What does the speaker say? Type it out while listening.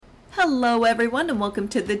Hello everyone and welcome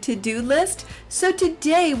to the to-do list. So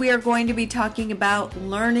today we are going to be talking about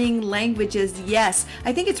learning languages. Yes,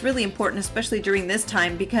 I think it's really important, especially during this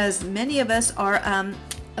time, because many of us are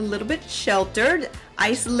a little bit sheltered,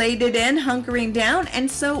 isolated in, hunkering down, and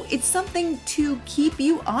so it's something to keep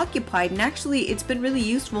you occupied. And actually it's been really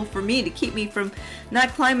useful for me to keep me from not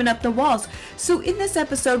climbing up the walls. So in this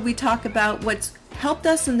episode we talk about what's helped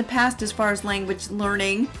us in the past as far as language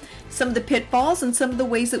learning, some of the pitfalls, and some of the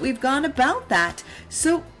ways that we've gone about that.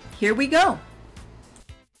 So here we go.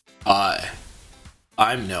 Hi,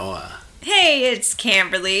 I'm Noah. Hey, it's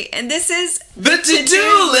Camberly, and this is The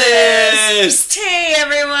To-Do List! Hey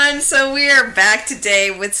everyone, so we are back today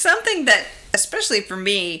with something that, especially for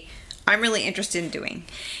me, I'm really interested in doing.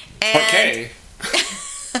 And Okay.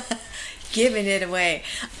 Giving it away.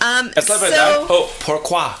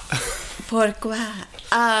 Pourquoi? Pourquoi?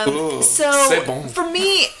 Ooh, so, c'est bon. for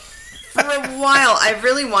me, for a while, I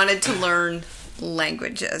really wanted to learn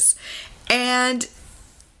languages. And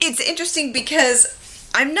it's interesting because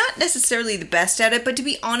I'm not necessarily the best at it, but to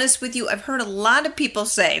be honest with you, I've heard a lot of people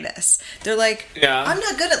say this. They're like, Yeah. I'm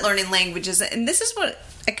not good at learning languages. And this is what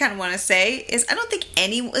I kind of want to say, is I don't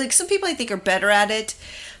think some people I think are better at it,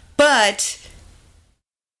 but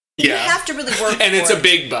you have to really work for it. And it's a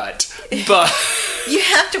big but. But you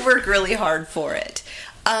have to work really hard for it.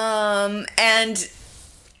 And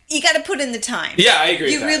you got to put in the time. Yeah, I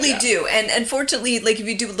agree You with that, really yeah. do. And unfortunately, like if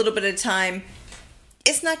you do a little bit at a time,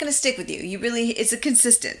 it's not going to stick with you. It's a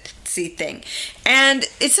consistency thing. And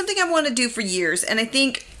it's something I want to do for years. And I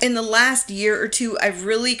think in the last year or two, I've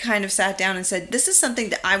really kind of sat down and said, this is something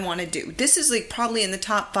that I want to do. This is like probably in the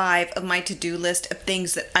top 5 of my to-do list of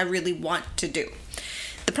things that I really want to do.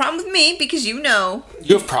 The problem with me, because you know...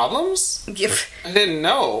 You have problems? I didn't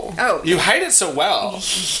know. Oh. You hide it so well.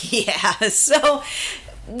 Yeah, so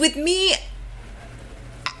with me,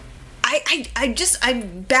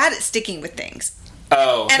 I'm bad at sticking with things.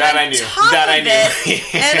 Oh, And that on I knew. top That of I knew.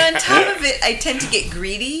 it, and on top of it, I tend to get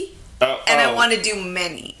greedy, and I want to do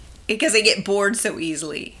many because I get bored so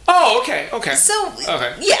easily. Oh, okay. So,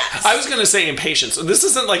 Okay. yeah. I was going to say impatience. This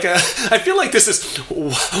isn't like I feel like this is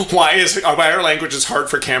why our language is hard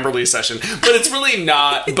for Camberly's session, but it's really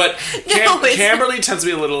not. But Camberly tends to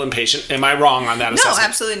be a little impatient. Am I wrong on that assessment? No,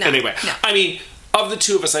 absolutely not. Anyway, No. I mean, of the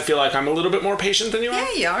two of us, I feel like I'm a little bit more patient than you are.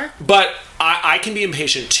 Yeah, you are. But I can be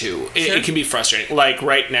impatient too. Sure. It can be frustrating. Like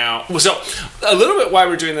right now. So a little bit why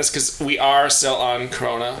we're doing this, because we are still on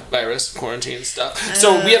coronavirus quarantine stuff.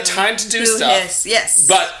 So we have time to do stuff. Yes.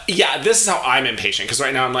 But yeah, this is how I'm impatient. Because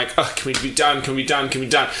right now I'm like, oh, can we be done? Can we be done? Can we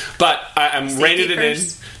be done? But I'm reining it in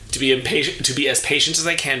to be impatient, to be as patient as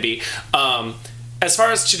I can be. As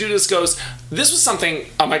far as to-do list goes, this was something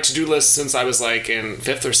on my to-do list since I was like in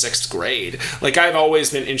 5th or 6th grade. Like I've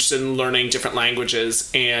always been interested in learning different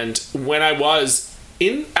languages, and when I was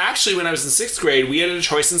in 6th grade, we had a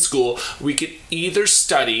choice in school. We could either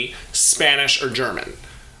study Spanish or German.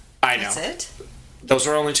 I know. That's it? Those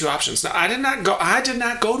were only 2 options. Now, I did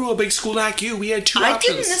not go to a big school like you. We had 2 options. I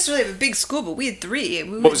didn't necessarily have a big school, but we had 3.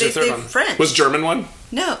 What was your third one? French. Was German one?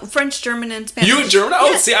 No, French, German, and Spanish. You had German?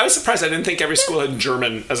 Oh, Yes. see, I was surprised. I didn't think every school had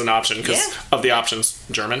German as an option because of the options.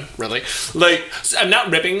 German? Really? Like, I'm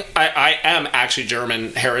not ripping. I am actually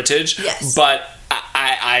German heritage. Yes. But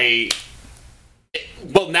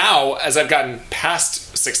well, now, as I've gotten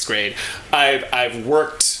past 6th grade, I've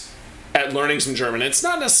worked at learning some German. It's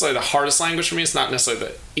not necessarily the hardest language for me. It's not necessarily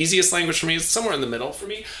the easiest language for me. It's somewhere in the middle for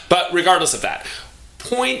me. But regardless of that,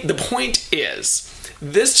 the point is,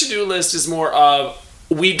 this to-do list is more of,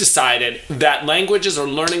 we've decided that languages or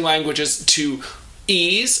learning languages to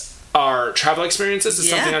ease our travel experiences is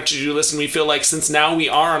something on our to-do list, and we feel like since now we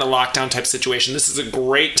are in a lockdown type situation, this is a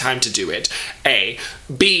great time to do it. A.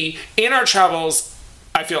 B. In our travels,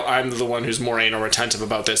 I feel I'm the one who's more anal retentive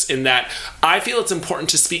about this, in that I feel it's important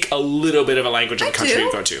to speak a little bit of a language in the country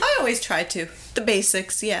you go to. I always try to. The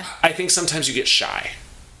basics, yeah. I think sometimes you get shy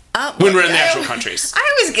when we're in the actual countries.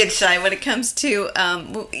 I always get shy when it comes to,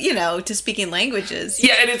 to speaking languages.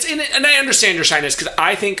 Yeah, and I understand your shyness, because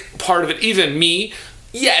I think part of it, even me,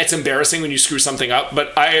 yeah, it's embarrassing when you screw something up,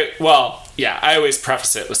 but I always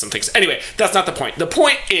preface it with some things. Anyway, that's not the point. The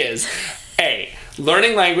point is, A,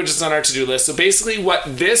 learning languages on our to-do list. So basically what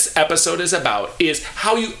this episode is about is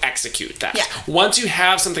how you execute that. Yeah. Once you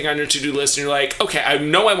have something on your to-do list and you're like, okay, I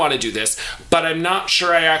know I want to do this, but I'm not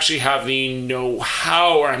sure I actually have the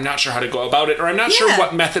know-how, or I'm not sure how to go about it, or I'm not sure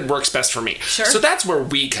what method works best for me. Sure. So that's where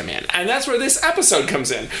we come in. And that's where this episode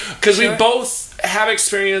comes in. Because we both have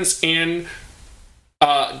experience in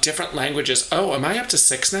Different languages. Oh, am I up to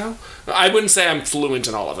 6 now? I wouldn't say I'm fluent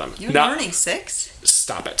in all of them. You're learning 6?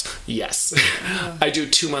 Stop it. Yes. I do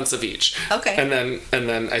 2 months of each. Okay. And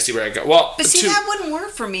then I see where I go. Well, but see, that wouldn't work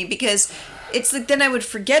for me because it's like then I would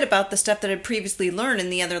forget about the stuff that I previously learned in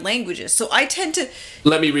the other languages. So I tend to...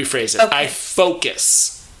 Let me rephrase it. Okay. I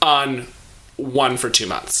focus on one for 2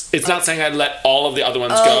 months. It's not saying I let all of the other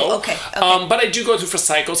ones go. Okay. But I do go through for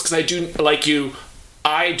cycles because I do, like you,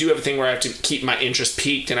 I do have a thing where I have to keep my interest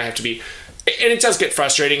peaked and I have to be... And it does get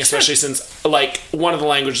frustrating, especially since, like, one of the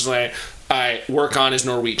languages I work on is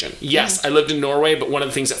Norwegian. Yes, I lived in Norway, but one of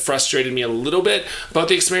the things that frustrated me a little bit about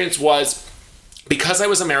the experience was because I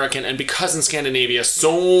was American and because in Scandinavia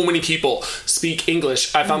so many people speak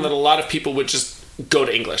English, I found that a lot of people would just go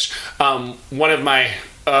to English. One of my...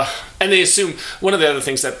 and they assume... One of the other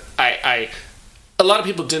things that a lot of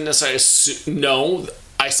people didn't necessarily know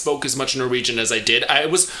I spoke as much Norwegian as I did. I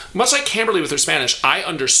was, much like Camberly with her Spanish, I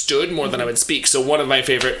understood more than I would speak. So one of my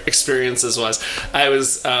favorite experiences was I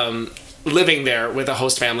was living there with a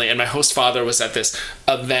host family, and my host father was at this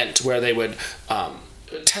event where they would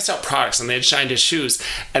test out products, and they had shined his shoes.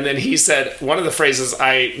 And then he said, one of the phrases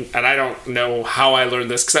I don't know how I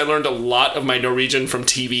learned this, because I learned a lot of my Norwegian from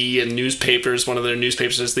TV and newspapers. One of their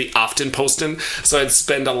newspapers is the Aftenposten. So I'd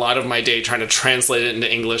spend a lot of my day trying to translate it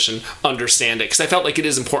into English and understand it, because I felt like it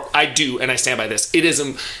is important. I do, and I stand by this. It is,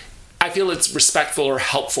 I feel it's respectful or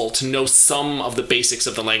helpful to know some of the basics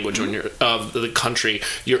of the language when you're, of the country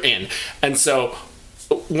you're in. And so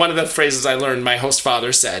one of the phrases I learned, my host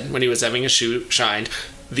father said when he was having a shoe shined,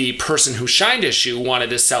 the person who shined his shoe wanted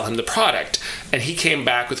to sell him the product. And he came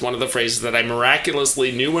back with one of the phrases that I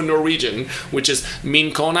miraculously knew in Norwegian, which is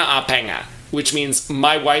min kone har penger, which means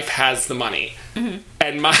my wife has the money. Mm-hmm.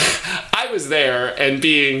 And I was there, and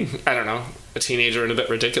being, I don't know, a teenager and a bit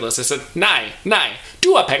ridiculous, I said, nei,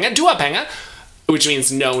 du har penger, which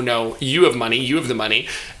means no, you have money, you have the money.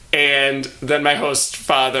 And then my host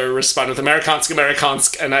father responded with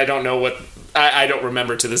Amerikansk, and I don't know what, I don't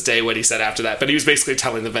remember to this day what he said after that, but he was basically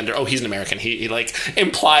telling the vendor, oh, he's an American. He like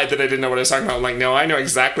implied that I didn't know what I was talking about. I'm like, no, I know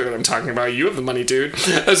exactly what I'm talking about. You have the money, dude.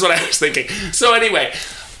 That's what I was thinking. So anyway,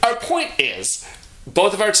 our point is,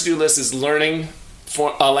 both of our to-do list is learning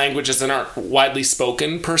for languages that aren't widely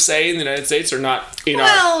spoken per se in the United States, or not.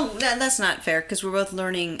 Well, that's not fair because we're both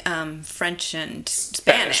learning French and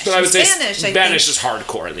Spanish. But I would say Spanish is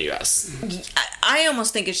hardcore in the U.S. I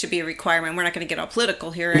almost think it should be a requirement. We're not going to get all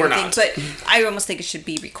political here, we're not. But I almost think it should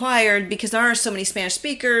be required because there are so many Spanish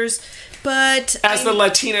speakers. But as the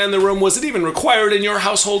Latina in the room, was it even required in your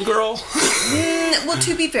household, girl? Well,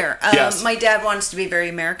 to be fair, yes. My dad wants to be very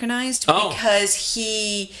Americanized because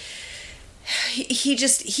he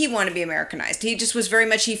wanted to be Americanized. He just was very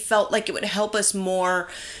much, he felt like it would help us more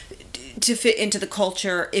to fit into the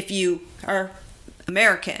culture if you are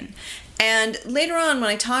American. And later on, when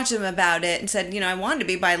I talked to him about it and said, I wanted to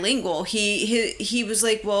be bilingual, he was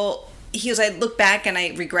like, well, I look back and I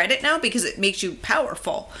regret it now because it makes you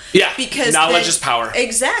powerful. Yeah, because knowledge is power.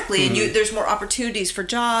 Exactly, mm-hmm. And there's more opportunities for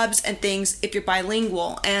jobs and things if you're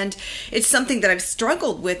bilingual. And it's something that I've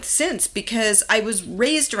struggled with since because I was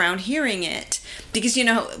raised around hearing it. Because,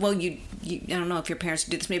 well, you I don't know if your parents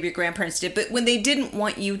did this, maybe your grandparents did, but when they didn't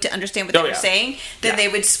want you to understand what they were saying, then they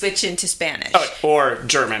would switch into Spanish. Or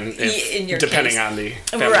German, depending on the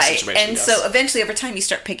family situation. Right, and so eventually over time you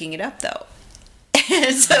start picking it up, though.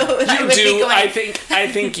 So you do. I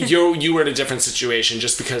think you were in a different situation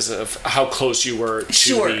just because of how close you were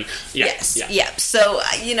to the... Yes. So,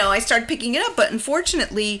 I started picking it up, but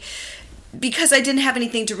unfortunately, because I didn't have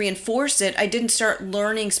anything to reinforce it, I didn't start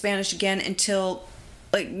learning Spanish again until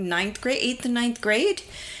like 8th and 9th grade.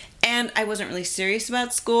 And I wasn't really serious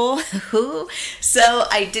about school, so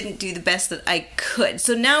I didn't do the best that I could.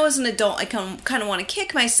 So now as an adult, I kind of want to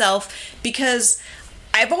kick myself because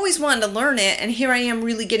I've always wanted to learn it, and here I am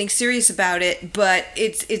really getting serious about it, but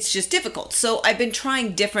it's just difficult. So I've been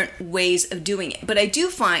trying different ways of doing it. But I do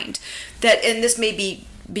find that, and this may be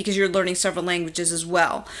because you're learning several languages as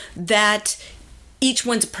well, that each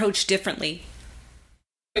one's approached differently.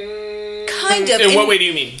 Kind of. In what way do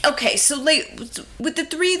you mean? Okay, so with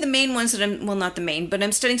the main ones that not the main, but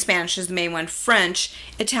I'm studying Spanish is the main one, French,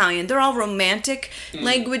 Italian, they're all romantic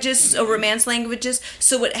languages, or romance languages.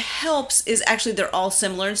 So what helps is actually they're all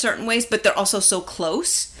similar in certain ways, but they're also so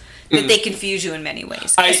close that they confuse you in many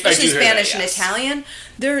ways. Especially Spanish and Italian,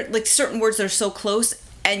 they're like certain words that are so close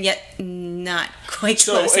and yet not quite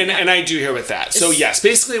close. And I do hear with that. So yes,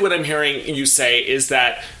 basically what I'm hearing you say is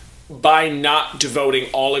that by not devoting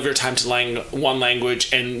all of your time to one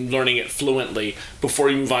language and learning it fluently before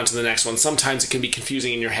you move on to the next one. Sometimes it can be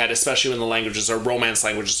confusing in your head, especially when the languages are Romance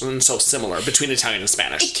languages and so similar between Italian and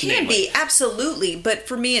Spanish. It can be, absolutely. But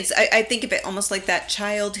for me, I think of it almost like that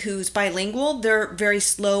child who's bilingual. They're very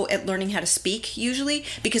slow at learning how to speak, usually,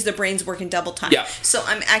 because their brain's working double time. Yeah. So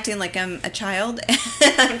I'm acting like I'm a child,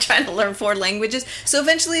 and I'm trying to learn 4 languages. So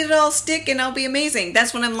eventually it'll all stick, and I'll be amazing.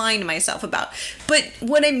 That's what I'm lying to myself about. But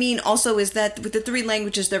what I mean also is that with the 3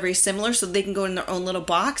 languages, they're very similar, so they can go in their own little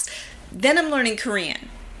box. Then I'm learning Korean,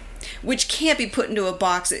 which can't be put into a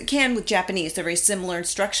box. It can with Japanese. They're very similar in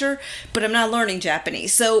structure, but I'm not learning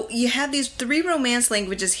Japanese. So you have these 3 Romance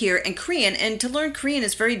languages here and Korean, and to learn Korean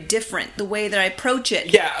is very different, the way that I approach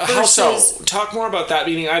it. Yeah, how so? Talk more about that,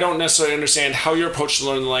 meaning I don't necessarily understand how your approach to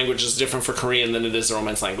learning the language is different for Korean than it is the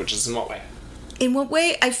Romance languages. In what way? In what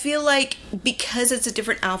way? I feel like because it's a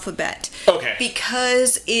different alphabet. Okay.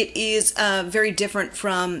 Because it is very different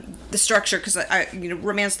from the structure. Because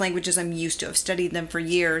Romance languages I'm used to. I've studied them for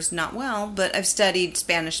years. Not well, but I've studied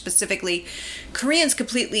Spanish specifically. Korean's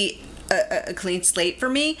completely a clean slate for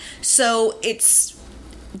me. So it's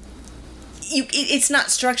not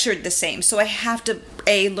structured the same. So I have to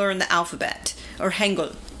learn the alphabet, or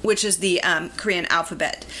Hangul, which is the Korean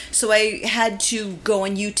alphabet. So I had to go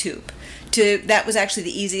on YouTube. That was actually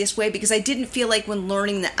the easiest way, because I didn't feel like when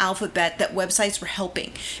learning the alphabet that websites were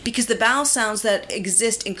helping, because the vowel sounds that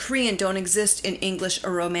exist in Korean don't exist in English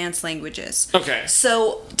or Romance languages. Okay.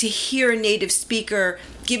 So to hear a native speaker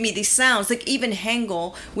give me these sounds, like even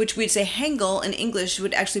Hangul, which we'd say Hangul in English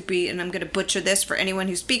would actually be, and I'm going to butcher this for anyone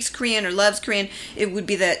who speaks Korean or loves Korean, it would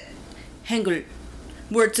be that Hangul,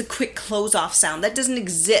 where it's a quick close-off sound. That doesn't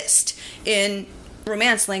exist in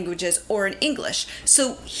Romance languages or in English.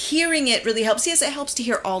 So hearing it really helps. Yes, it helps to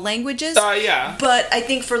hear all languages. Yeah. But I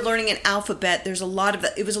think for learning an alphabet, there's a lot of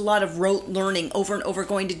it was a lot of rote learning over and over,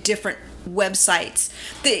 going to different websites.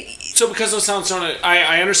 So because those sounds don't,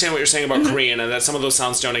 I understand what you're saying about Korean, and that some of those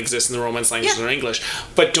sounds don't exist in the Romance languages or English.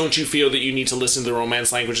 But don't you feel that you need to listen to the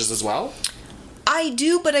Romance languages as well? I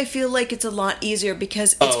do, but I feel like it's a lot easier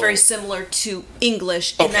because it's very similar to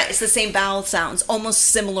English in that it's the same vowel sounds, almost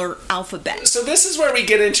similar alphabet. So this is where we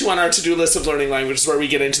get into, on our to-do list of learning languages, where we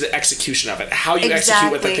get into the execution of it. How you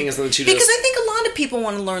execute what the thing is on the to-do list. Because I think a lot of people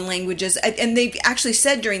want to learn languages, and they've actually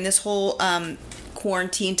said during this whole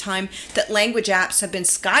quarantine time that language apps have been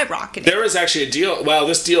skyrocketing. There was actually a deal. Well,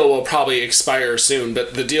 this deal will probably expire soon,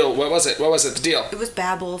 but the deal, what was it? What was it, the deal? It was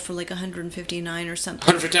Babbel for like $159 or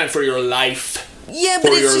something. $159 for your life. Yeah,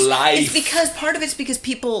 but it's because part of it's because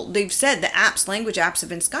they've said the language apps have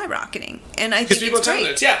been skyrocketing, and I think it's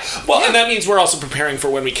great. And that means we're also preparing for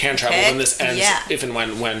when we can travel when this ends. If and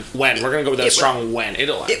when we're gonna go with a strong when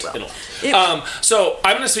it'll end. It'll. So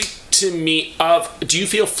I'm gonna speak to me of, do you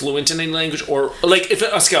feel fluent in any language, or like if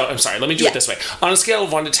a scale? I'm sorry, let me do it this way. On a scale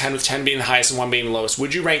of 1 to 10, with 10 being the highest and 1 being the lowest,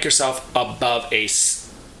 would you rank yourself above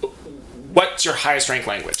what's your highest ranked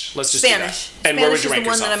language? Let's just Spanish. Do that. And where would you rank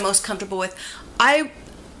yourself? Spanish is the one that I'm most comfortable with. I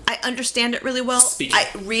understand it really well. Speaking. I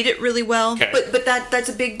read it really well. Okay. But that's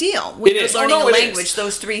a big deal when you're learning a language,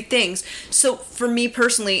 those 3 things. So for me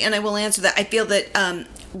personally, and I will answer that, I feel that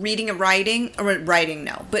reading and writing,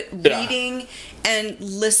 reading and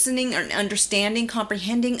listening and understanding,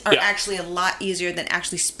 comprehending are actually a lot easier than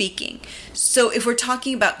actually speaking. So if we're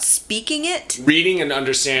talking about speaking it... Reading and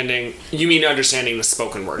understanding, you mean understanding the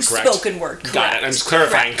spoken word, correct? Spoken word, correct. Got it. I'm just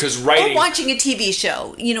clarifying, because writing... Or watching a TV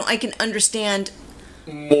show, I can understand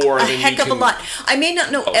more a heck of a lot. I may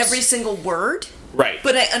not know every single word... Right.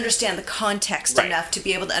 But I understand the context enough to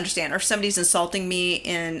be able to understand. Or if somebody's insulting me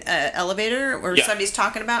in an elevator, or somebody's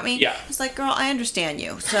talking about me, it's like, girl, I understand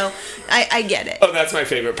you. So I get it. Oh, that's my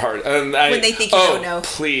favorite part. When they think you don't know.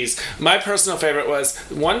 Please. My personal favorite was,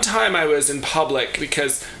 one time I was in public,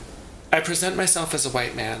 because I present myself as a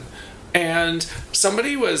white man, and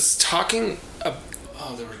somebody was talking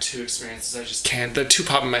there were 2 experiences. I just can't. The 2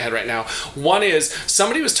 pop in my head right now. One is,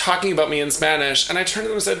 somebody was talking about me in Spanish, and I turned to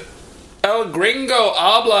them and said, El gringo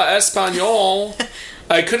habla español.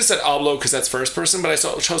 I could have said hablo because that's first person, but I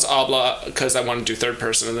chose habla because I wanted to do third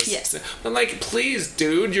person. I'm like, please,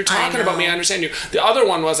 dude, you're talking about me. I understand you. The other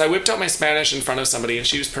one was, I whipped out my Spanish in front of somebody, and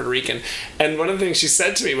she was Puerto Rican. And one of the things she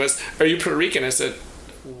said to me was, "Are you Puerto Rican?" I said,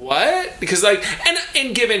 "What?" Because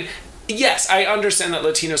and given, yes, I understand that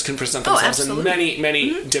Latinos can present themselves in many,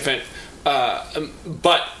 many different,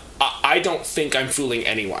 but I don't think I'm fooling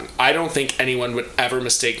anyone. I don't think anyone would ever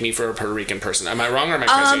mistake me for a Puerto Rican person. Am I wrong or am I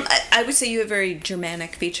crazy? I would say you have very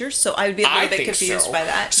Germanic features, so I would be a little bit confused by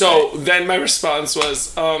that. So then my response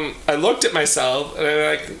was, I looked at myself and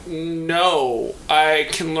I'm like, no, I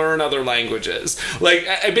can learn other languages. Like,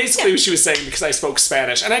 basically what she was saying, because I spoke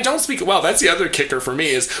Spanish, and I don't speak it well. That's the other kicker for me,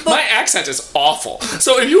 is my accent is awful.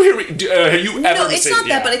 So if you hear me, have you ever... No, it's not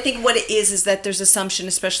that, but I think what it is that there's assumption,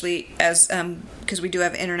 especially as... because we do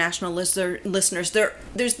have international listeners,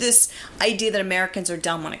 there's this idea that Americans are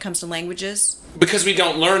dumb when it comes to languages. Because we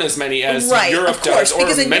don't learn as many as Europe does, or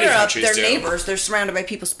because in many Europe, countries their do. neighbors, they're surrounded by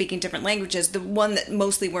people speaking different languages. The one that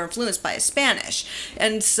mostly we're influenced by is Spanish.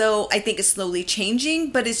 And so I think it's slowly changing,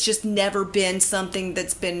 but it's just never been something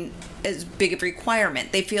that's been as big of a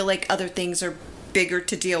requirement. They feel like other things are bigger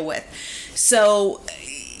to deal with. So,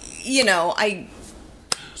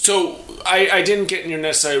 So I didn't get in your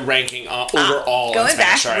necessary ranking overall. Going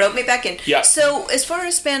Spanish, back, right? wrote me back in. Yeah. So as far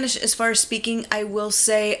as Spanish, as far as speaking, I will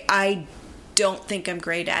say I don't think I'm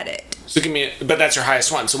great at it. So give me, but that's your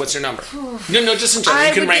highest one. So what's your number? No, just in general. I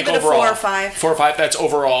You can would rank give it a overall. 4 or 5. 4 or 5. That's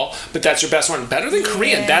overall, but that's your best one. Better than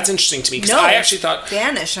Korean. That's interesting to me because I actually thought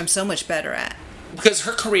Spanish. I'm so much better at. Because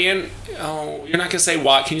her Korean. Oh, you're not gonna say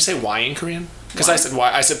why. Can you say why in Korean? Because I said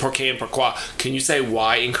why. I said pourquoi and pourquoi. Can you say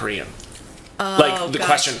why in Korean? Like the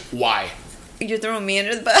question why. You're throwing me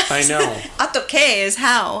under the bus. I know. Atoke is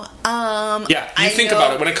how. You think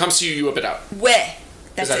about it. When it comes to you, you whip it out. We.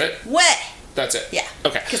 That's Is that it? We. That's it. Yeah.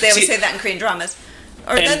 Okay. Because they always say that in Korean dramas.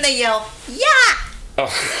 Or then they yell, yeah!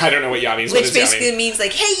 Oh, I don't know what ya means. Which basically means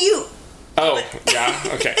like, hey, you! Oh, yeah?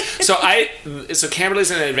 Okay. So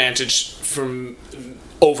Camberley's an advantage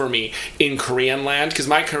over me in Korean land, because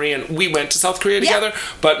my Korean, we went to South Korea together,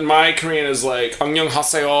 but my Korean is like,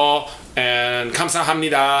 안녕하세요 and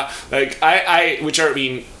감사합니다. Like, which are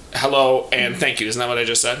mean hello and thank you. Isn't that what I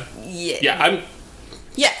just said? Yeah.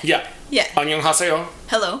 Yeah. 안녕하세요.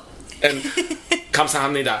 Hello. And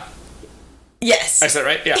감사합니다. Yes. I said it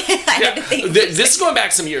right? Yeah. This is going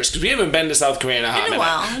back some years because we haven't been to South Korea in a hot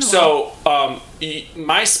minute. So,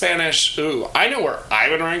 my Spanish, I know where I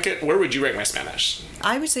would rank it. Where would you rank my Spanish?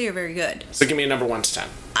 I would say you're very good. So give me a number 1 to 10.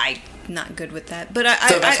 I'm not good with that. But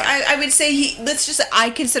I would say I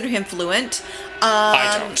consider him fluent.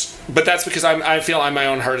 I don't. But that's because I feel I'm my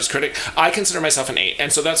own hardest critic. I consider myself an 8.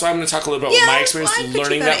 And so that's why I'm going to talk a little bit about my experience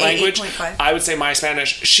learning that language. 8.5. I would say my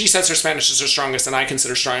Spanish, she says her Spanish is her strongest, and I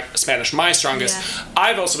consider Spanish my strongest. Yeah.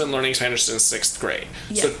 I've also been learning Spanish since 6th grade.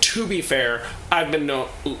 Yeah. So to be fair, I've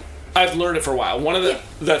learned it for a while. One of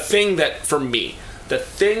the thing that for me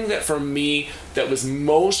that was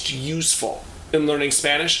most useful in learning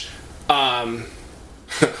Spanish, well,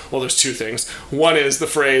 there's 2 things. One is the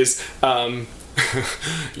phrase,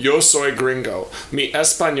 yo soy gringo. Mi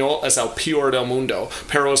español es el peor del mundo,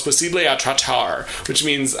 pero es posible a tratar, which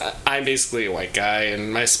means I'm basically a white guy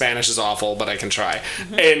and my Spanish is awful, but I can try.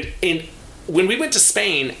 And when we went to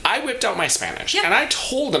Spain, I whipped out my Spanish, and I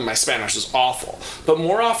told them my Spanish was awful. But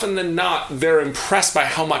more often than not, they're impressed by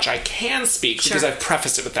how much I can speak because I've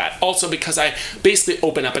prefaced it with that. Also because I basically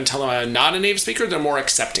open up and tell them I'm not a native speaker, they're more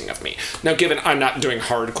accepting of me. Now, given I'm not doing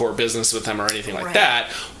hardcore business with them or anything like that,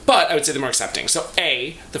 but I would say they're more accepting. So,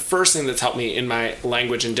 the first thing that's helped me in my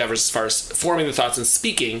language endeavors as far as forming the thoughts and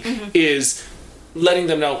speaking is letting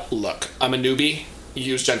them know, look, I'm a newbie.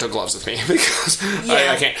 Use gentle gloves with me because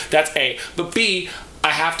I can't. That's A. But B,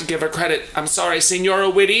 I have to give her credit. I'm sorry, Senora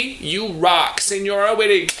Witty, you rock. Senora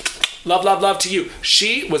Witty, love, love, love to you.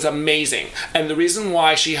 She was amazing. And the reason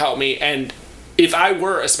why she helped me, and if I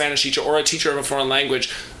were a Spanish teacher or a teacher of a foreign language,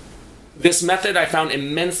 this method I found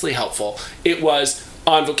immensely helpful. It was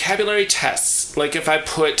on vocabulary tests. Like if I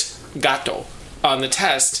put gato on the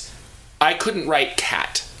test, I couldn't write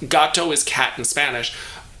cat. Gato is cat in Spanish.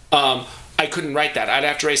 I couldn't write that. I'd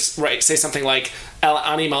have to say something like el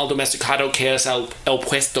animal domesticado que es el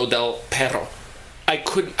puesto del perro. I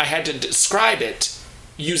had to describe it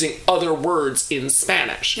using other words in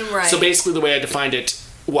Spanish. Right. So basically the way I defined it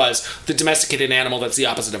was the domesticated animal that's the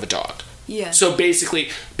opposite of a dog. Yeah. So basically,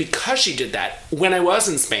 because she did that, when I was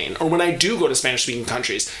in Spain, or when I do go to Spanish-speaking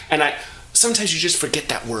countries, and sometimes you just forget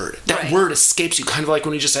that word. That word escapes you, kind of like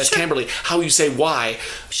when you just asked Camberley how you say why.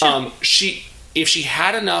 If she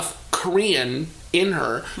had enough Korean in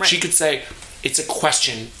her, she could say, it's a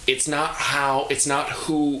question. It's not how, it's not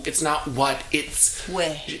who, it's not what, it's...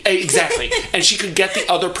 Where. Exactly. And she could get the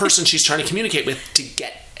other person she's trying to communicate with to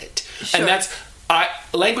get it. And that's...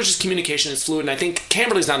 language is communication, it's fluid, and I think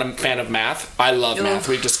Camberley's not a fan of math. I love math.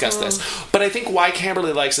 We've discussed this. But I think why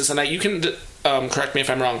Camberley likes this, and you can correct me if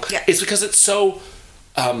I'm wrong, it's because it's so...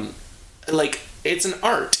 it's an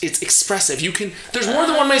art. It's expressive. There's more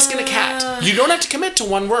than one way to skin a cat. You don't have to commit to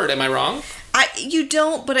one word. Am I wrong? You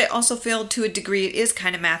don't, but I also feel to a degree it is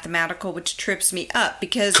kind of mathematical, which trips me up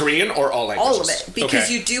because... Korean or all languages? All of it.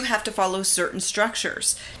 Because you do have to follow certain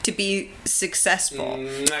structures to be successful.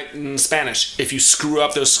 Spanish. If you screw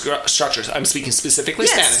up those structures, I'm speaking specifically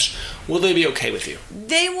Spanish, will they be okay with you?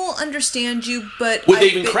 They will understand you, but... Would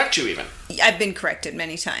they even correct you even? I've been corrected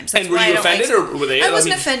many times. That's and were you offended or were they... I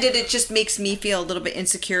wasn't offended. It just makes me feel a little bit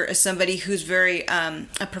insecure as somebody who's very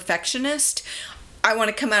a perfectionist. I want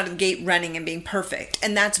to come out of the gate running and being perfect.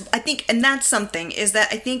 And that's something is that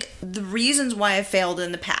I think the reasons why I failed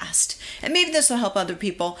in the past, and maybe this will help other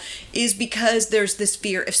people, is because there's this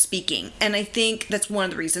fear of speaking. And I think that's one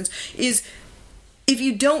of the reasons is if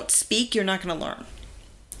you don't speak, you're not going to learn.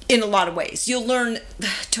 In a lot of ways. You'll learn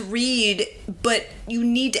to read, but you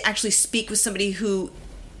need to actually speak with somebody who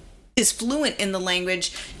is fluent in the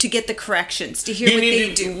language to get the corrections, to hear what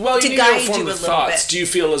they do, to guide you a little bit. Do you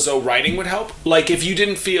feel as though writing would help? Like if you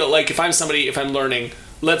didn't feel, like if I'm learning,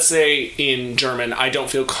 let's say in German, I don't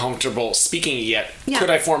feel comfortable speaking it yet, could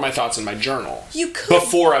I form my thoughts in my journal? You could.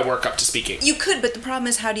 Before I work up to speaking. You could, but the problem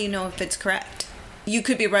is how do you know if it's correct? You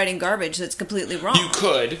could be writing garbage that's completely wrong. You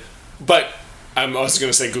could, but I'm also going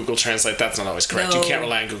to say Google Translate, that's not always correct. You can't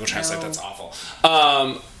rely on Google Translate, that's awful.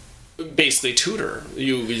 Basically tutor.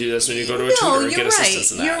 That's when you go to a tutor and get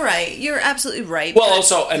assistance in that. You're right. You're absolutely right. Well,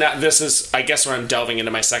 also, and this is, I guess, where I'm delving into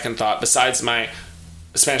my second thought. Besides my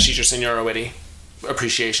Spanish teacher, Senora Witty,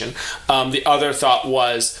 appreciation, the other thought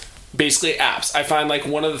was basically apps. I find like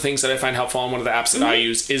one of the things that I find helpful on one of the apps that I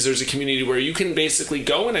use is there's a community where you can basically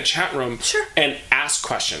go in a chat room and ask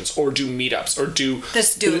questions or do meetups or do...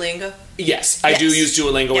 This Duolingo? Yes, I do use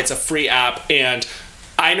Duolingo. It's a free app, and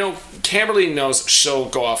I know Camberly knows she'll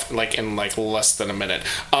go off in less than a minute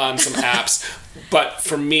on some apps. But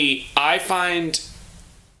for me, I find,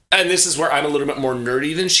 and this is where I'm a little bit more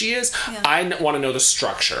nerdy than she is, I want to know the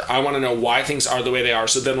structure. I want to know why things are the way they are.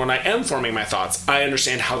 So then when I am forming my thoughts, I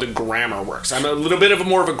understand how the grammar works. I'm a little bit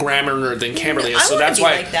more of a grammar nerd than Camberly is. So that's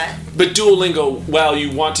why. Like that. But Duolingo, well,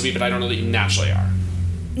 you want to be, but I don't know that you naturally are.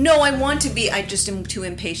 No, I want to be. I just am too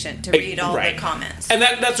impatient to read all the comments. And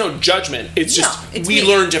that's no judgment. It's just we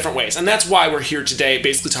learn different ways. And that's why we're here today,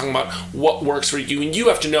 basically talking about what works for you. And you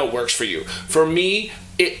have to know what works for you. For me,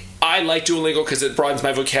 I like Duolingo because it broadens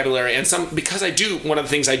my vocabulary. And one of the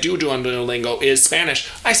things I do on Duolingo is Spanish.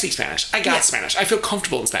 I speak Spanish. I got Spanish. I feel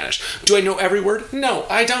comfortable in Spanish. Do I know every word? No,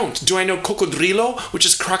 I don't. Do I know cocodrilo, which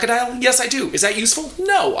is crocodile? Yes, I do. Is that useful?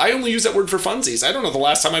 No, I only use that word for funsies. I don't know the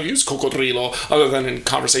last time I've used cocodrilo other than in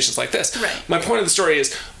conversations like this. Right. My point of the story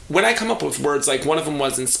is, when I come up with words, like one of them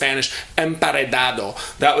was in Spanish, emparedado.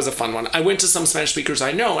 That was a fun one. I went to some Spanish speakers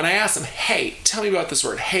I know, and I asked them, hey, tell me about this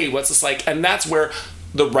word. Hey, what's this like? And that's where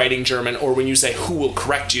the writing German, or when you say who will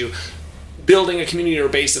correct you, building a community or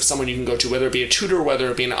base of someone you can go to, whether it be a tutor,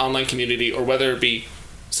 whether it be an online community, or whether it be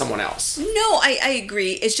someone else. No, I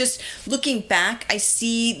agree. It's just looking back, I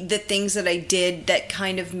see the things that I did that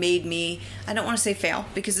kind of made me, I don't want to say fail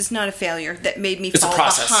because it's not a failure, that made me fall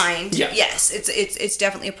behind. Yeah. Yes, it's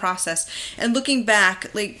definitely a process. And looking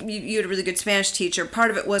back, like you had a really good Spanish teacher.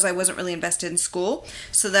 Part of it was I wasn't really invested in school,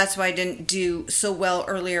 so that's why I didn't do so well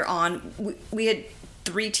earlier on. We had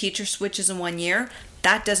 3 teacher switches in 1 year.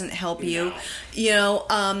 That doesn't help you.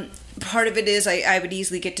 Part of it is I would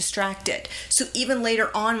easily get distracted. So even later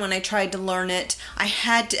on when I tried to learn it, I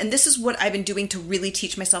had to, and this is what I've been doing to really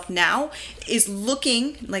teach myself now, is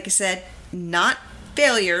looking, like I said, not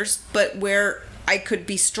failures, but where I could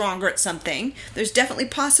be stronger at something. There's definitely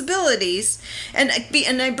possibilities. And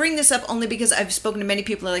I bring this up only because I've spoken to many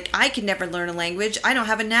people who are like, I could never learn a language. I don't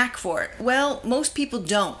have a knack for it. Well, most people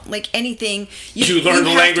don't. Like anything. You learned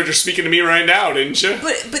the language you're speaking to me right now, didn't you?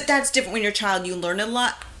 But that's different when you're a child. You learn a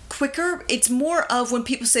lot quicker. It's more of when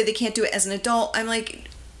people say they can't do it as an adult, I'm like,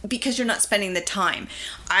 because you're not spending the time.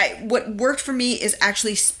 What worked for me is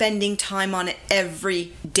actually spending time on it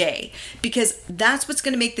every day, because that's what's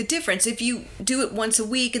going to make the difference. If you do it once a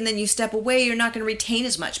week and then you step away, you're not going to retain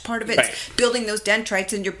as much. Part of it's building those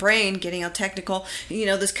dendrites in your brain, getting all technical,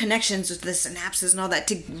 those connections with the synapses and all that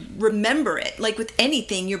to remember it. Like with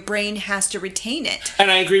anything, your brain has to retain it. And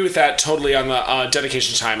I agree with that totally on the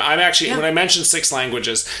dedication time. I'm actually, when I mentioned 6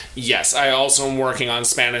 languages, yes, I also am working on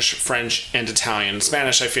Spanish, French, and Italian.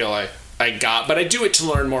 Spanish, I feel like I got, but I do it to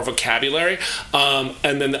learn more vocabulary.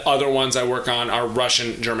 And then the other ones I work on are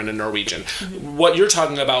Russian, German, and Norwegian. Mm-hmm. What you're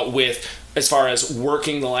talking about with, as far as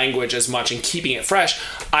working the language as much and keeping it fresh,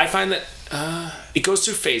 I find that it goes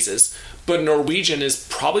through phases. But Norwegian is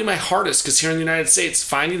probably my hardest because here in the United States,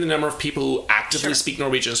 finding the number of people who actively speak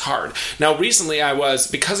Norwegian is hard. Now, recently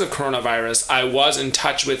because of coronavirus, I was in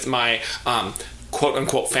touch with my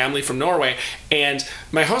quote-unquote family from Norway, and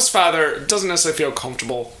my host father doesn't necessarily feel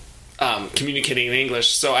comfortable communicating in English,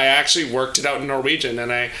 so I actually worked it out in Norwegian,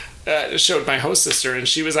 and I showed my host sister, and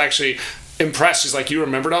she was actually impressed. She's like, you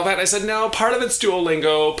remembered all that? I said, no, part of it's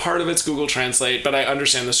Duolingo, part of it's Google Translate, but I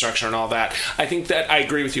understand the structure and all that. I think that I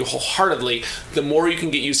agree with you wholeheartedly. The more you can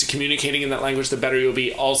get used to communicating in that language, the better you'll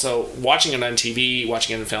be. Also, watching it on TV,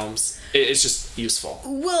 watching it in films, it's just useful.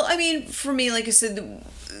 Well, I mean, for me, like I said,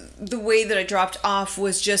 the way that I dropped off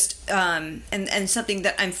was just, and something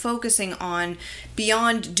that I'm focusing on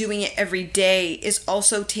beyond doing it every day is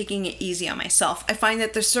also taking it easy on myself. I find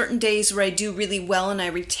that there's certain days where I do really well and I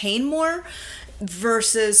retain more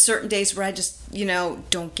versus certain days where I just,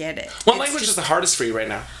 don't get it. What language is the hardest for you right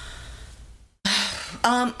now?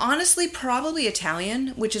 Honestly, probably Italian,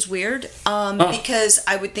 which is weird, because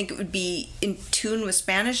I would think it would be in tune with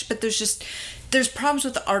Spanish, but there's problems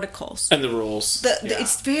with the articles. And the rules.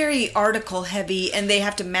 It's very article heavy, and they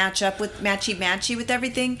have to match up with matchy with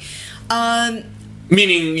everything.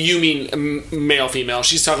 Meaning, you mean male, female.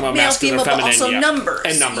 She's talking about masculine or feminine. But also numbers.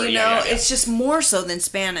 And number, It's just more so than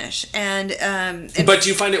Spanish. But do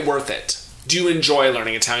you find it worth it? Do you enjoy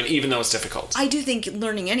learning Italian, even though it's difficult? I do think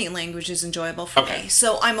learning any language is enjoyable for me,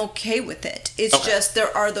 so I'm okay with it. It's just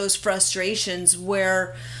there are those frustrations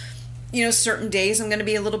where, certain days I'm going to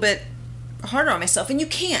be a little bit harder on myself, and you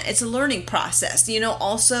can't. It's a learning process.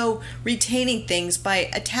 Also retaining things by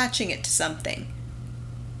attaching it to something.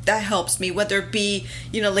 That helps me, whether it be,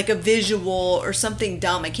 like a visual or something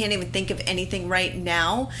dumb. I can't even think of anything right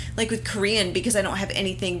now. Like with Korean, because I don't have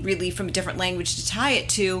anything really from a different language to tie it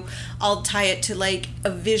to, I'll tie it to like a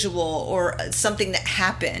visual or something that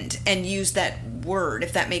happened and use that word,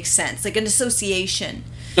 if that makes sense. Like an association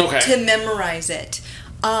to memorize it.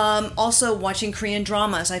 Also watching Korean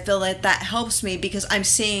dramas, I feel like that helps me because I'm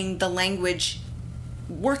seeing the language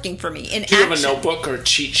working for me in action. Do you have a notebook or a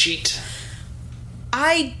cheat sheet?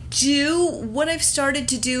 I do. What I've started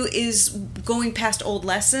to do is going past old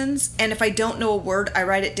lessons, and if I don't know a word, I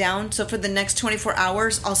write it down. So for the next 24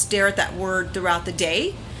 hours, I'll stare at that word throughout the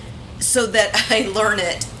day so that I learn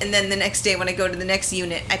it, and then the next day when I go to the next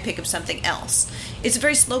unit, I pick up something else. It's a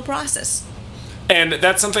very slow process. And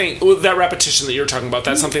that's something, that repetition that you're talking about,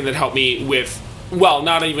 that's something that helped me with, well,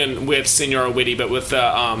 not even with Senora Witty, but with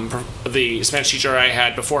the Spanish teacher I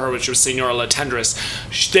had before her, which was Senora La Tendris.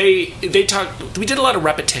 They talked, we did a lot of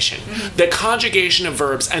repetition. The conjugation of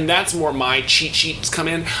verbs, and that's where my cheat sheets come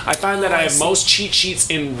in. I find that I have most cheat sheets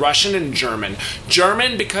in Russian and German.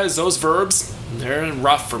 German, because those verbs, they're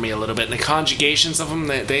rough for me a little bit, and the conjugations of them,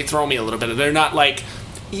 they throw me a little bit. They're not like...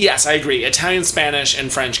 Yes, I agree. Italian, Spanish, and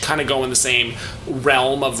French kind of go in the same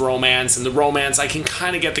realm of romance, and the romance, I can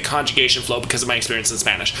kind of get the conjugation flow because of my experience in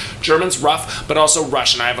Spanish. German's rough, but also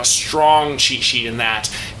Russian. I have a strong cheat sheet in that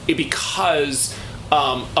because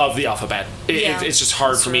of the alphabet. It's just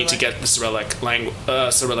hard for me to get the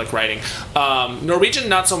Cyrillic writing. Norwegian,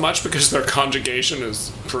 not so much because their conjugation is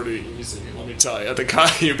pretty easy. Let me tell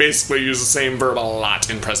you, you basically use the same verb a lot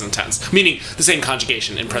in present tense, meaning the same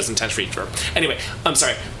conjugation in present tense for each verb. Anyway, I'm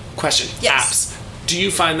sorry. Question. Yes. Apps. Do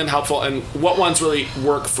you find them helpful, and what ones really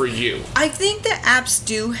work for you? I think that apps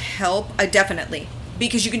do help, definitely,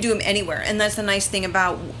 because you can do them anywhere, and that's the nice thing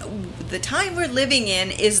about the time we're living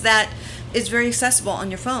in is that it's very accessible on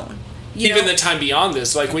your phone. Even the time beyond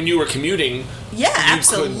this, like when you were commuting. Yeah,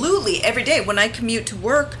 absolutely. Every day when I commute to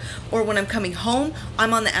work or when I'm coming home,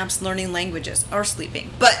 I'm on the apps learning languages or sleeping.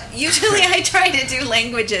 But usually I try to do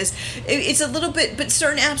languages. It's a little bit, but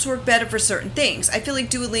certain apps work better for certain things. I feel like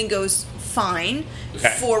Duolingo's fine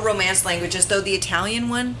for romance languages, though the Italian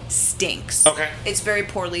one stinks. It's very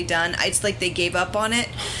poorly done. It's like they gave up on it.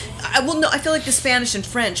 I feel like the Spanish and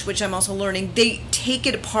French, which I'm also learning, they take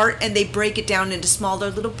it apart and they break it down into smaller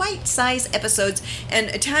little bite-sized episodes, and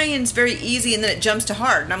Italian's very easy and then it jumps to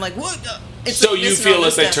hard, and I'm like, what? So you feel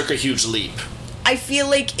like they took a huge leap? I feel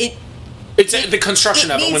like it's the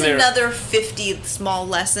construction of it. It needs another 50 small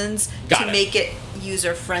lessons to make it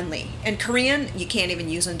user-friendly. And Korean, you can't even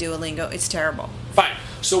use on Duolingo. It's terrible. Fine.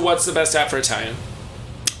 So what's the best app for Italian?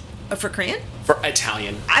 For Korean? For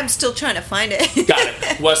Italian. I'm still trying to find it. Got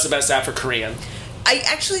it. What's the best app for Korean? I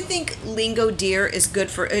actually think Lingo Deer is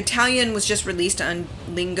good for... Italian was just released on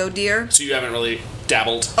Lingo Deer. So you haven't really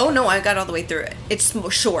dabbled? Oh, no, I got all the way through it. It's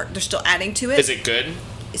short. They're still adding to it. Is it good?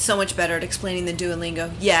 It's so much better at explaining than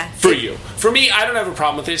Duolingo. Yeah. For you. For me, I don't have a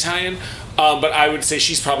problem with the Italian, but I would say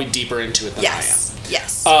she's probably deeper into it than I am.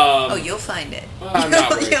 Yes. You'll find it. I'm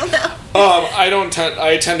not worried. You'll know.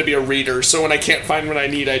 I tend to be a reader, so when I can't find what I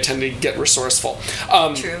need, I tend to get resourceful.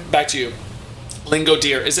 True. Back to you. Lingo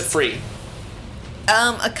Deer, is it free?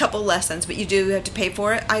 A couple lessons, but you do have to pay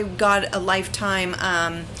for it. I got a lifetime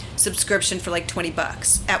subscription for like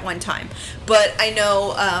 $20 at one time. But I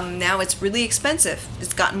know now it's really expensive.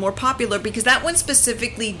 It's gotten more popular because that one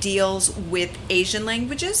specifically deals with Asian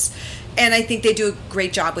languages. And I think they do a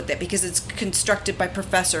great job with it because it's constructed by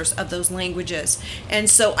professors of those languages. And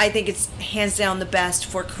so I think it's hands down the best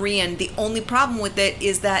for Korean. The only problem with it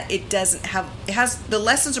is that it has the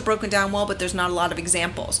lessons are broken down well, but there's not a lot of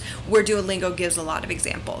examples. Where Duolingo gives a lot of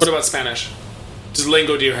examples. What about Spanish? Does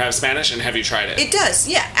Lingo Deer have Spanish, and have you tried it? It does,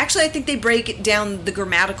 yeah. Actually, I think they break down the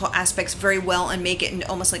grammatical aspects very well and make it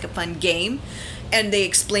almost like a fun game. And they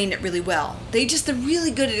explain it really well. They're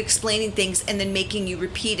really good at explaining things and then making you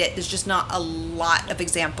repeat it. There's just not a lot of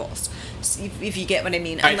examples, if you get what I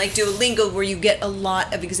mean. Unlike Duolingo, where you get a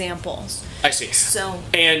lot of examples. I see. So.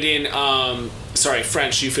 And in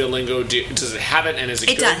French, you feel Lingo Deer, does it have it, and is it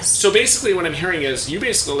good? It does. So basically, what I'm hearing is you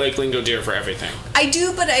basically like Lingo Deer for everything. I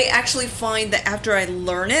do, but I actually find that after I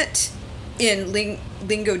learn it in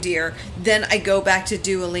Lingo Deer, then I go back to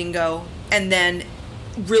Duolingo and then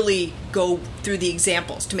really go through the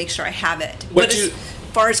examples to make sure I have it. As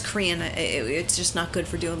far as Korean, it's just not good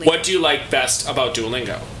for Duolingo. What do you like best about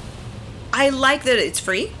Duolingo? I like that it's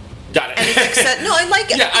free. Got it. And I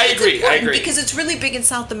like it. Yeah, I agree. Because it's really big in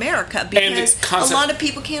South America because a lot of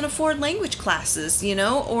people can't afford language classes,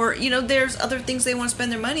 or, there's other things they want to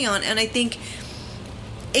spend their money on. And I think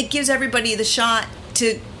it gives everybody the shot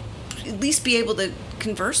to at least be able to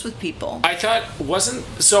converse with people. I thought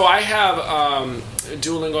I have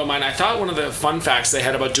Duolingo in mind. I thought one of the fun facts they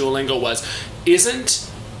had about Duolingo was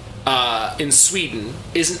in Sweden,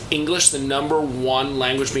 isn't English the number one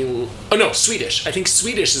language being... Oh, no, Swedish. I think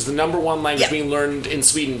Swedish is the number one language being learned in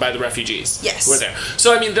Sweden by the refugees. Yes. Who are there.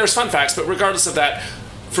 So, there's fun facts, but regardless of that,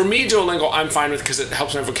 for me, Duolingo, I'm fine with because it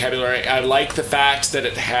helps my vocabulary. I like the fact that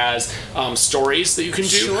it has stories that you can do.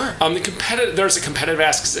 Sure. There's a competitive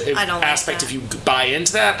aspect if you buy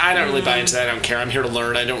into that. I don't really buy into that. I don't care. I'm here to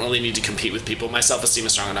learn. I don't really need to compete with people. My self-esteem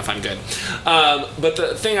is strong enough. I'm good. But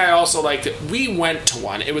the thing I also like that we went to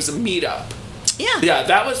one. It was a meetup. Yeah. Yeah,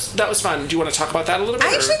 that was fun. Do you want to talk about that a little bit?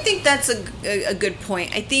 I actually think that's a good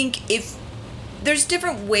point. I think if there's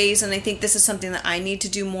different ways, and I think this is something that I need to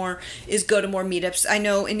do more, is go to more meetups. I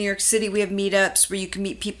know in New York City we have meetups where you can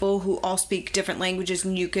meet people who all speak different languages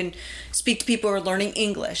and you can speak to people who are learning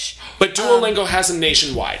English. But Duolingo has them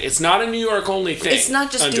nationwide. It's not a New York only thing. It's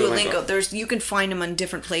not just Duolingo. You can find them in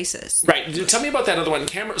different places. Right. Tell me about that other one.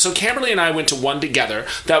 So Camberly and I went to one together.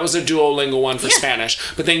 That was a Duolingo one for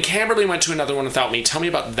Spanish. But then Camberly went to another one without me. Tell me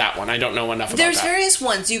about that one. I don't know enough about that. There's various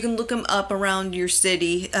ones. You can look them up around your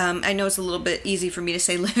city. I know it's a little bit easy for me to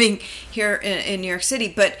say living here in New York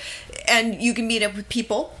City, and you can meet up with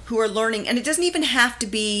people who are learning, and it doesn't even have to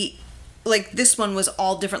be like this one was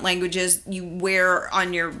all different languages you wear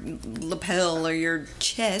on your lapel or your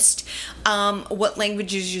chest, what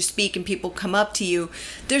languages you speak, and people come up to you.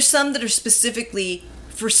 There's some that are specifically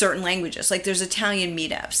for certain languages, like there's Italian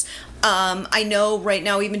meetups. I know right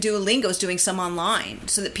now even Duolingo is doing some online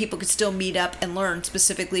so that people could still meet up and learn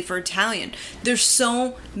specifically for Italian. There's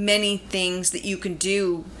so many things that you can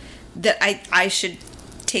do that I should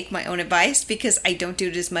take my own advice because I don't do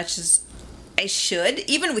it as much as I should.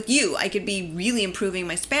 Even with you, I could be really improving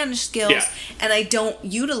my Spanish skills, and I don't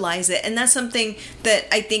utilize it. And that's something that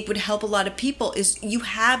I think would help a lot of people is you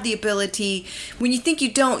have the ability, when you think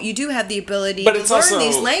you don't, you do have the ability to learn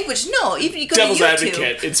these languages. No, even you go to YouTube. Devil's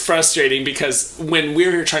advocate, it's frustrating because when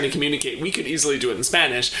we're here trying to communicate, we could easily do it in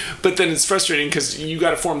Spanish, but then it's frustrating because you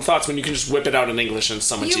got to form thoughts when you can just whip it out in English and it's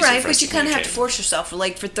so much easier for us to communicate. You're right, but you kind of have to force yourself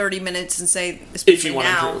for 30 minutes and say, if you want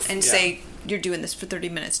to improve, and say, you're doing this for 30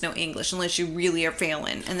 minutes, no English, unless you really are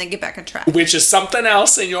failing, and then get back on track. Which is something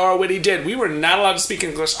else Senor already did. We were not allowed to speak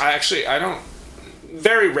English.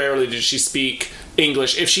 Very rarely did she speak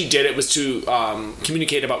English. If she did, it was to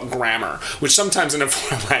communicate about grammar, which sometimes in a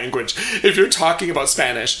foreign language, if you're talking about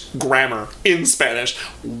Spanish, grammar in Spanish,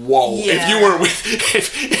 whoa. Yeah.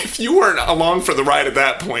 If you weren't along for the ride at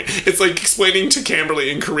that point, it's like explaining to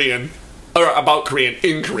Camberly in Korean, or about Korean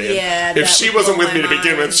in Korean. Yeah, if she wasn't with me to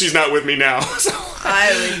begin with, she's not with me now. So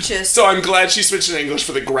So I'm glad she switched to English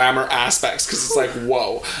for the grammar aspects because it's like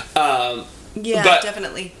whoa.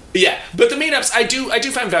 Definitely. Yeah, but the meetups I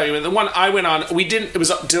do find value in. The one I went on, it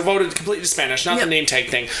was devoted completely to Spanish, not the name tag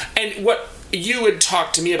thing. And what you had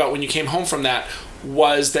talked to me about when you came home from that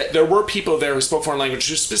was that there were people there who spoke foreign language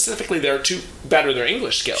who specifically there to better their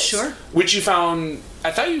English skills. Sure. Which you found,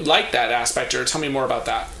 I thought you liked that aspect, or tell me more about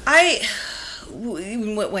that.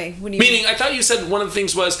 In what way? What do you Meaning, I thought you said one of the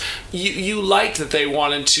things was you liked that they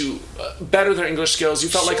wanted to better their English skills. You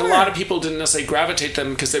felt like a lot of people didn't necessarily gravitate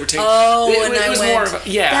them because they were taking... it was more of a...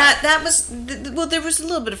 Yeah. That was... Well, there was a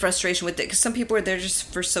little bit of frustration with it because some people were there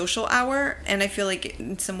just for social hour, and I feel like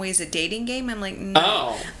in some ways a dating game. I'm like,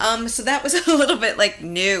 no. So that was a little bit like,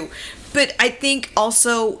 no. But I think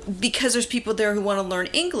also because there's people there who want to learn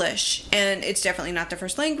English and it's definitely not their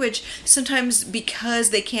first language, sometimes because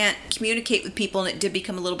they can't communicate with people and it did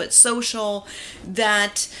become a little bit social,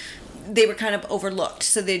 that they were kind of overlooked.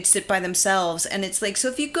 So they'd sit by themselves. And it's like, so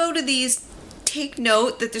if you go to these, take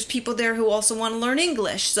note that there's people there who also want to learn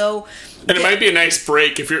English. So and it might be a nice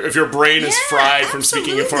break if your brain is fried from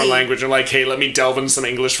speaking a foreign language and like, hey, let me delve into some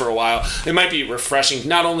English for a while. It might be refreshing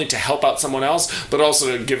not only to help out someone else, but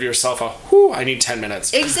also to give yourself a, whew, I need 10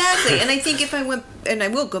 minutes. Exactly. And I think if I went, and I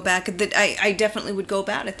will go back, that I definitely would go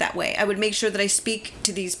about it that way. I would make sure that I speak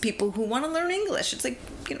to these people who want to learn English. It's like,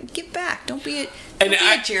 give back. Don't be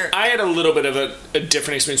a jerk. I had a little bit of a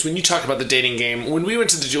different experience. When you talk about the dating game, when we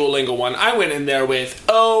went to the Duolingo one, I went in there with,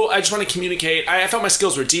 I just want to communicate. I felt my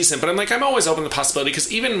skills were decent, but I'm like, I'm always open to the possibility,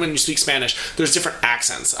 because even when you speak Spanish, there's different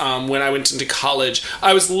accents. When I went into college,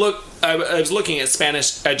 I was looking at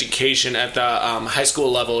Spanish education at the high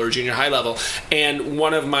school level or junior high level, and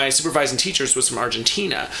one of my supervising teachers was from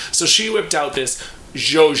Argentina. So she whipped out this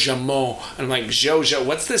Jo Jamo. And I'm like, Jojo,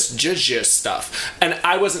 what's this Jojo stuff? And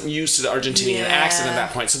I wasn't used to the Argentinian accent at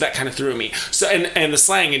that point, so that kind of threw me. So and the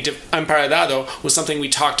slang, emparedado, was something we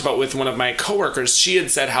talked about with one of my coworkers. She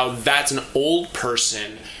had said how that's an old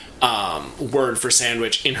person word for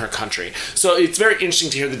sandwich in her country. So it's very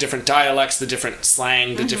interesting to hear the different dialects, the different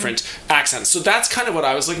slang, the different accents. So that's kind of what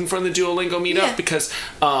I was looking for in the Duolingo meetup, because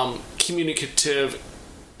communicative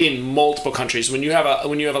in multiple countries. When you have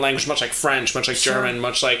a language much like French, much like German,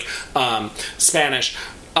 much like Spanish,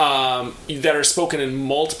 that are spoken in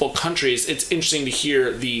multiple countries, it's interesting to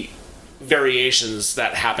hear the variations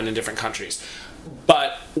that happen in different countries.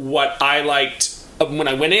 But what I liked when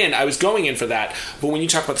I went in, I was going in for that. But when you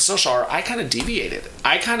talk about the social hour, I kind of deviated.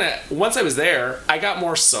 Once I was there, I got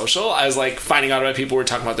more social. I was like finding out about people who were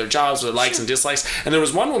talking about their jobs, their likes and dislikes. And there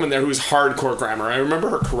was one woman there who was hardcore grammar. I remember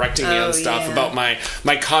her correcting me on stuff about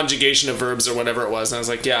my conjugation of verbs or whatever it was. And I was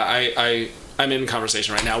like, yeah, I'm in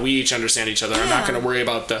conversation right now. We each understand each other. I'm not going to worry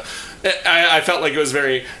about the... I felt like it was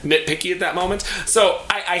very nitpicky at that moment. So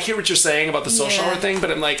I hear what you're saying about the social hour thing, but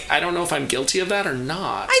I'm like, I don't know if I'm guilty of that or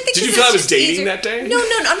not. Did you feel I was dating that day? No,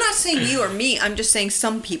 I'm not saying you or me. I'm just saying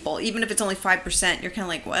some people, even if it's only 5%, you're kind of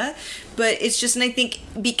like, what? But it's just, and I think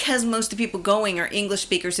because most of the people going are English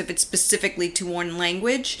speakers, if it's specifically to one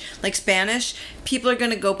language, like Spanish, people are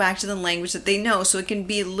going to go back to the language that they know, so it can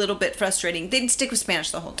be a little bit frustrating. They didn't stick with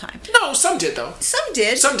Spanish the whole time. No, some did, though. Some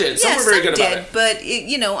did. Some did. Some were very good about it.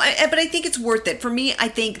 But I think it's worth it. For me, I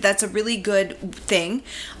think that's a really good thing.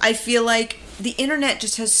 I feel like the internet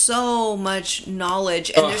just has so much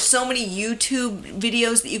knowledge, and there's so many YouTube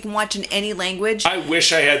videos that you can watch in any language. I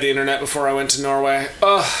wish I had the internet before I went to Norway.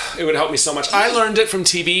 It would help me so much. I learned it from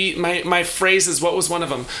TV. My phrases, what was one of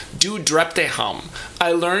them? Du drepte ham.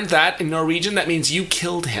 I learned that in Norwegian. That means you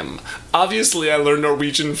killed him. Obviously, I learned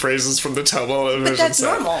Norwegian phrases from the television. But that's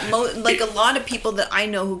normal. Like a lot of people that I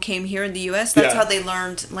know who came here in the U.S., that's how they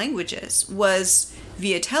learned languages, was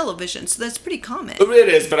via television. So that's pretty common. It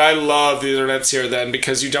is, but I love the internet's here then,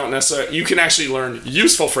 because you can actually learn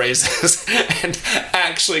useful phrases and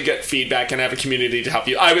actually get feedback and have a community to help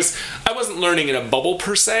you. I wasn't learning in a bubble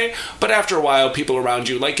per se, but after a while, people around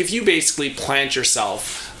you, like if you basically plant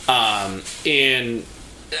yourself in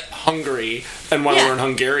Hungary and want to learn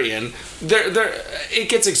Hungarian, it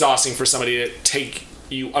gets exhausting for somebody to take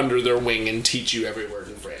you under their wing and teach you every word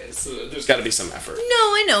and phrase. So there's got to be some effort. No,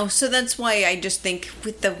 I know. So that's why I just think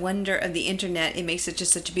with the wonder of the internet, it makes it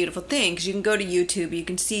just such a beautiful thing, because you can go to YouTube, you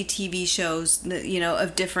can see TV shows,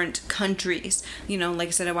 of different countries. Like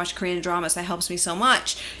I said, I watch Korean dramas. That helps me so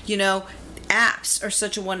much. Apps are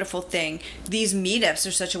such a wonderful thing. These meetups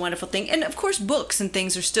are such a wonderful thing. And of course, books and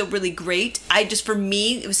things are still really great. For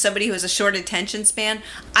me, as somebody who has a short attention span,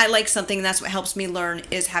 I like something, and that's what helps me learn,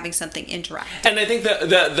 is having something interactive. And I think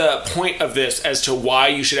the point of this as to why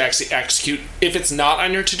you should actually execute, if it's not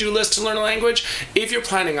on your to-do list to learn a language, if you're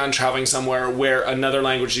planning on traveling somewhere where another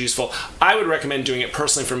language is useful, I would recommend doing it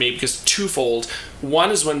personally for me, because twofold.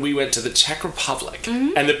 One is when we went to the Czech Republic,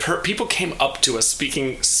 and the people came up to us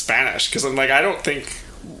speaking Spanish, because I'm like, I don't think...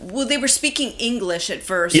 Well, they were speaking English at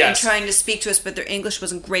first and trying to speak to us, but their English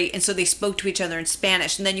wasn't great, and so they spoke to each other in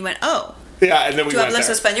Spanish, and then you went, oh. Yeah, and then we went there.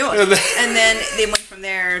 Español. And then they went from from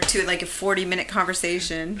there to like a 40-minute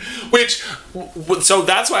conversation. So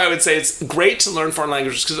that's why I would say it's great to learn foreign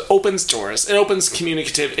languages, because it opens doors. It opens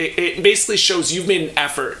communicative. It basically shows you've made an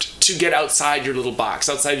effort to get outside your little box,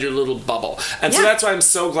 outside your little bubble. And so that's why I'm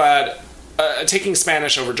so glad taking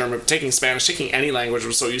Spanish over German, taking any language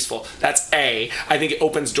was so useful. That's A. I think it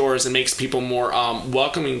opens doors and makes people more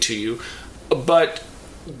welcoming to you. But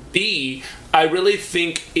B, I really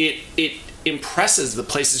think it impresses the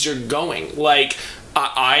places you're going. Like,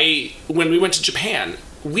 when we went to Japan,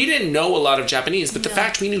 we didn't know a lot of Japanese, but the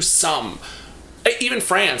fact we knew some, even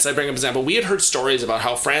France, I bring up an example, we had heard stories about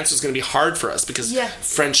how France was going to be hard for us because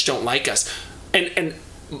French don't like us. And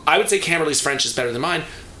I would say Camberley's French is better than mine.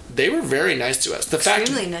 They were very nice to us.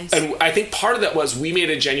 Extremely nice. And I think part of that was we made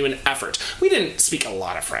a genuine effort. We didn't speak a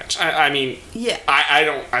lot of French. I mean,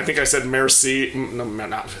 I think I said merci. No,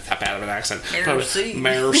 not with that bad of an accent. Merci.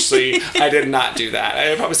 Merci. I did not do that.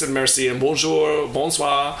 I probably said merci and bonjour,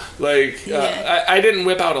 bonsoir. Like, I didn't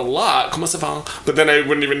whip out a lot. Comment ça va? But then I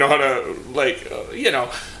wouldn't even know how to,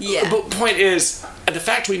 Yeah. But point is, the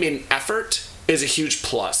fact we made an effort is a huge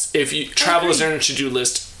plus. If you travel as your to-do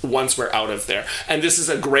list once we're out of there. And this is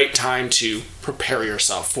a great time to prepare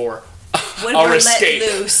yourself for our escape.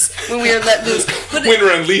 When we are let loose. When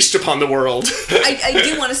we're unleashed upon the world. I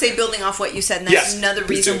do want to say, building off what you said, and that's another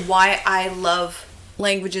reason why I love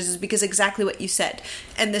languages, is because exactly what you said.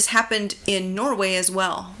 And this happened in Norway as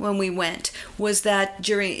well when we went, was that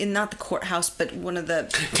during, not the courthouse, but one of the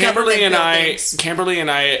Camberley and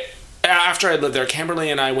I, after I lived there, Camberley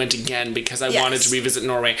and I went again because I wanted to revisit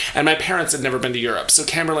Norway, and my parents had never been to Europe, so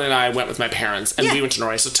Camberley and I went with my parents, and we went to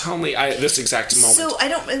Norway. So tell me this exact moment. So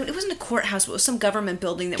it wasn't a courthouse, but it was some government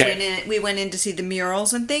building that we went in to see the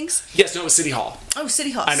murals and things. Yes, no, it was City Hall. Oh, City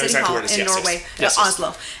Hall. I know City exactly Hall where it is. In Norway,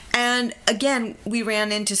 Oslo. And again, we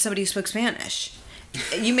ran into somebody who spoke Spanish.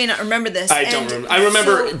 You may not remember this. I don't remember. I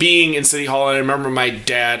remember being in City Hall, and I remember my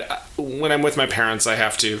dad. When I'm with my parents, I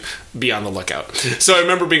have to be on the lookout. So I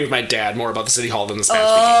remember being with my dad more about the City Hall than the Spanish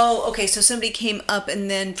speaking. Oh, okay. So somebody came up, and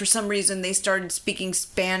then for some reason they started speaking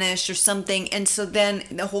Spanish or something, and so then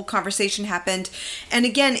the whole conversation happened. And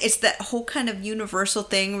again, it's that whole kind of universal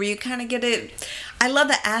thing where you kind of get it. I love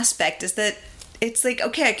that aspect, is that it's like,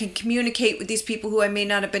 okay, I can communicate with these people who I may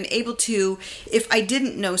not have been able to if I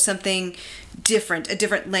didn't know something different, a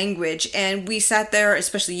different language. And we sat there,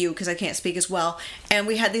 especially you, because I can't speak as well, and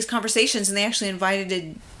we had these conversations, and they actually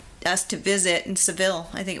invited us to visit in Seville.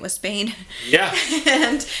 I think it was Spain. Yeah.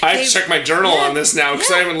 And I have to check my journal on this now,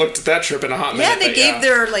 because I haven't looked at that trip in a hot minute. Yeah, they gave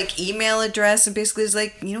their email address, and basically was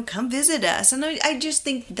like, come visit us. And I just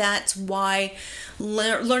think that's why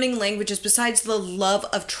learning languages, besides the love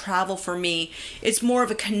of travel for me, it's more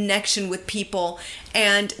of a connection with people,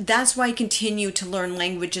 and that's why I continue to learn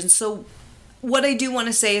language. And so what I do want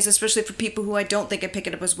to say is, especially for people who I don't think I pick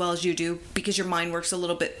it up as well as you do, because your mind works a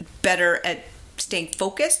little bit better at staying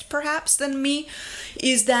focused perhaps than me,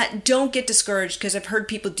 is that don't get discouraged, because I've heard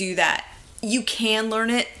people do that. You can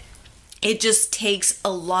learn it. It just takes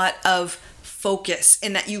a lot of focus,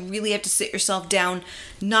 in that you really have to sit yourself down,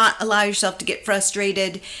 not allow yourself to get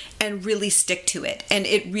frustrated, and really stick to it. And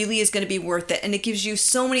it really is going to be worth it. And it gives you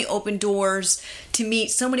so many open doors to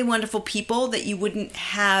meet so many wonderful people that you wouldn't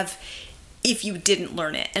have if you didn't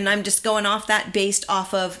learn it. And I'm just going off that based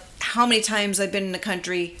off of how many times I've been in a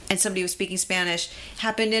country and somebody was speaking Spanish.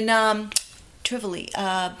 Happened in Tivoli,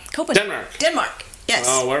 Copenhagen. Denmark. Yes.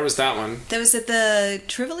 Oh, where was that one? That was at the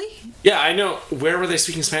Tivoli? Yeah, I know. Where were they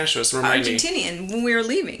speaking Spanish to us? Remind me. Argentinian, when we were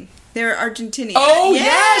leaving. They were Argentinian. Oh,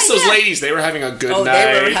 yes! Those ladies, they were having a good night.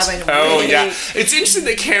 They were having a yeah. It's interesting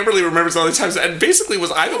that Camberley remembers all the times. And basically, was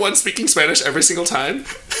I the one speaking Spanish every single time?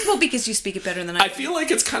 Well, because you speak it better than I do. I feel like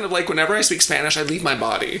it's kind of like whenever I speak Spanish, I leave my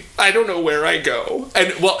body. I don't know where I go.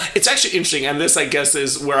 And, well, it's actually interesting. And this, I guess,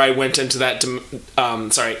 is where I went into that,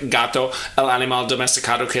 gato, el animal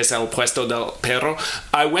domesticado que es el puesto del perro.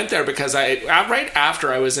 I went there because right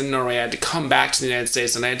after I was in Norway, I had to come back to the United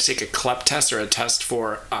States, and I had to take a CLEP test, or a test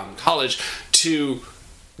for college, to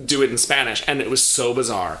do it in Spanish. And it was so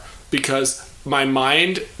bizarre because my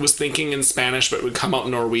mind was thinking in Spanish, but it would come out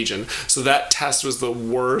in Norwegian. So that test was the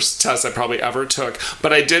worst test I probably ever took.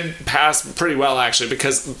 But I did pass pretty well, actually,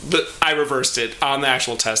 because I reversed it on the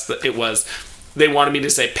actual test. That it was, they wanted me to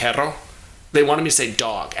say perro. They wanted me to say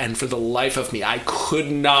dog. And for the life of me, I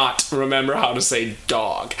could not remember how to say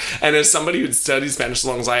dog. And as somebody who'd studied Spanish as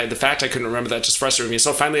long as I had, the fact I couldn't remember that just frustrated me.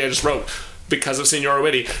 So finally I just wrote, because of Senora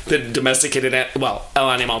Witty, the domesticated, el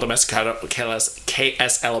animal domesticado que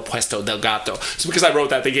es el puesto del gato. So because I wrote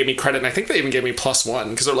that, they gave me credit, and I think they even gave me +1,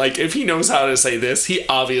 because they're like, if he knows how to say this, he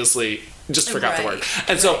obviously just forgot the word. Right.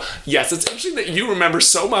 And so, yes, it's interesting that you remember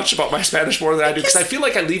so much about my Spanish more than I do, because I feel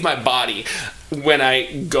like I leave my body when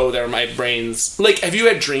I go there. My brain's... Like, have you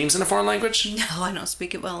had dreams in a foreign language? No, I don't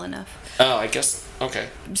speak it well enough. Oh, I guess. Okay.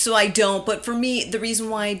 So I don't, but for me, the reason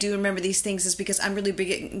why I do remember these things is because I'm really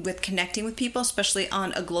big with connecting with people, especially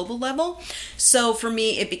on a global level. So for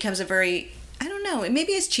me, it becomes a very... I don't know,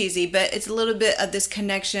 maybe it's cheesy, but it's a little bit of this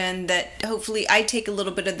connection that hopefully I take a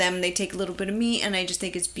little bit of them, they take a little bit of me, and I just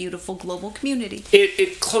think it's beautiful global community.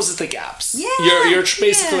 It closes the gaps. Yeah. You're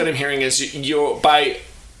basically what I'm hearing is you're by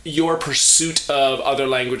your pursuit of other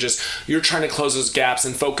languages, you're trying to close those gaps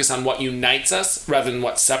and focus on what unites us rather than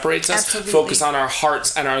what separates us. Absolutely. Focus on our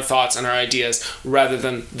hearts and our thoughts and our ideas rather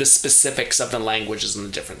than the specifics of the languages and the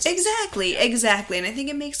differences. Exactly. And I think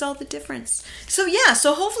it makes all the difference. So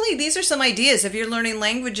so hopefully these are some ideas if you're learning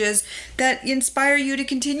languages that inspire you to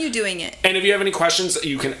continue doing it. And if you have any questions,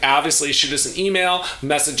 you can obviously shoot us an email,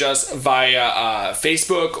 message us via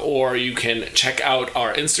Facebook, or you can check out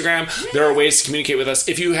our Instagram. Yeah. There are ways to communicate with us.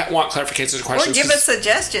 If you want clarifications or questions, or give us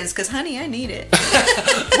suggestions, because honey, I need it.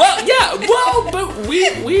 but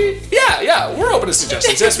we're open to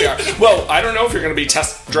suggestions. Yes, we are. Well, I don't know if you're going to be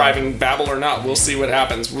test driving Babbel or not. We'll see what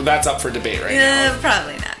happens. That's up for debate right now.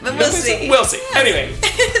 Probably not, but we'll see. We'll see. Anyway.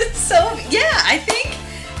 So I think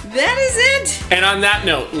that is it. And on that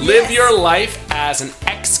note, live your life as an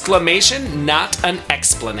exclamation, not an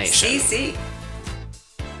explanation. See.